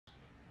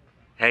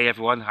Hey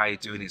everyone, how you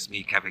doing? It's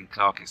me, Kevin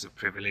Clark. It's a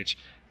privilege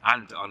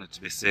and an honour to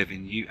be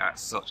serving you at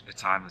such a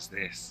time as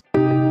this.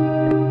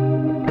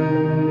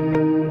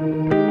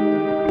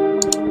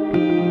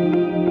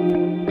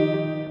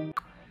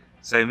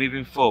 So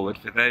moving forward,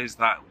 for those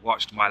that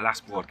watched my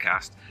last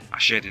broadcast, I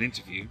shared an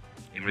interview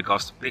in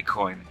regards to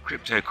Bitcoin,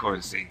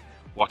 cryptocurrency,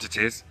 what it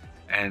is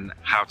and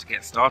how to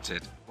get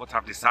started. What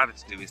I've decided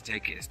to do is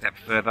take it a step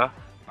further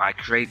by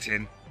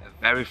creating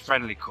a very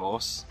friendly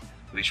course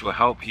which will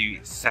help you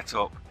set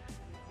up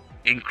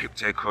in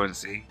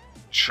cryptocurrency,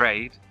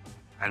 trade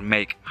and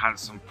make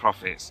handsome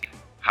profits.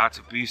 How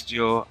to boost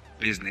your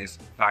business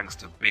thanks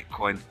to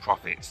Bitcoin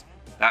profits.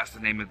 That's the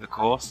name of the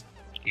course.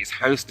 It's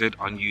hosted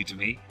on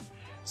Udemy.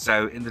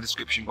 So in the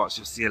description box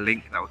you'll see a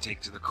link that will take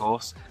you to the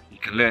course. You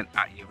can learn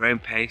at your own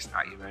pace,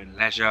 at your own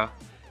leisure.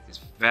 It's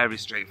very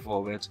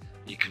straightforward.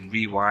 You can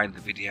rewind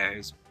the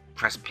videos,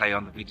 press play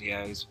on the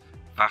videos,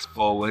 fast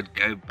forward,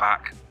 go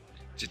back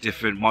to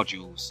different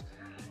modules.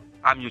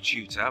 I'm your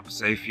tutor,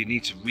 so if you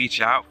need to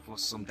reach out for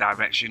some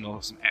direction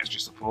or some extra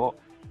support,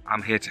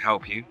 I'm here to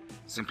help you.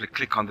 Simply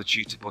click on the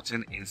tutor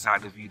button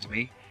inside of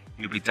Udemy.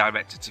 You'll be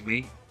directed to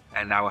me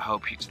and I will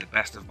help you to the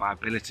best of my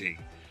ability.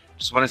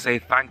 Just want to say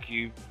thank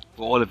you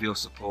for all of your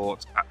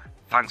support.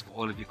 Thanks for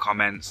all of your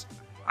comments.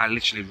 I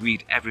literally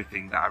read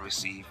everything that I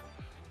receive.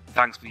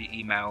 Thanks for your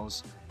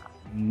emails.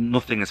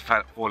 Nothing has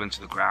fallen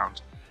to the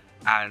ground.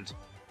 And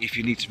if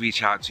you need to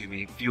reach out to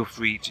me, feel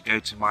free to go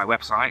to my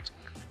website,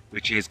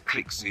 which is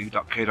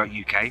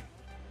clickzoo.co.uk,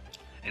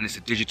 and it's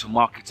a digital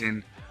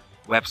marketing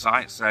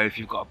website. So if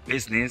you've got a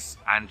business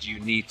and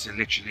you need to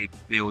literally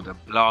build a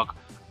blog,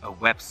 a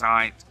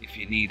website, if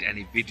you need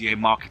any video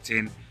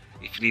marketing,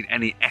 if you need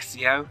any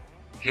SEO,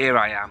 here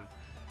I am.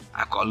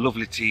 I've got a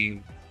lovely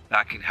team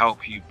that can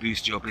help you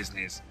boost your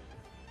business.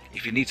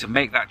 If you need to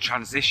make that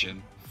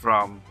transition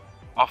from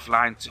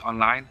offline to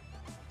online,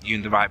 you're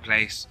in the right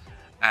place.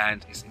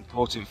 And it's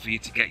important for you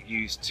to get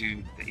used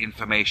to the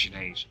information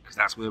age, because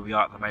that's where we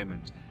are at the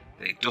moment.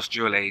 The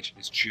industrial age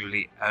is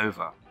truly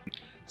over.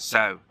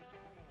 So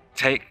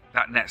take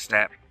that next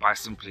step by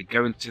simply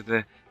going to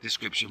the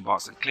description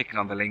box and clicking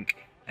on the link,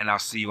 and I'll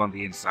see you on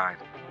the inside.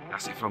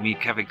 That's it from me,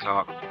 Kevin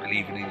Clark,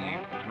 believing in you.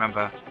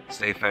 Remember,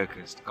 stay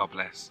focused. God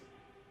bless.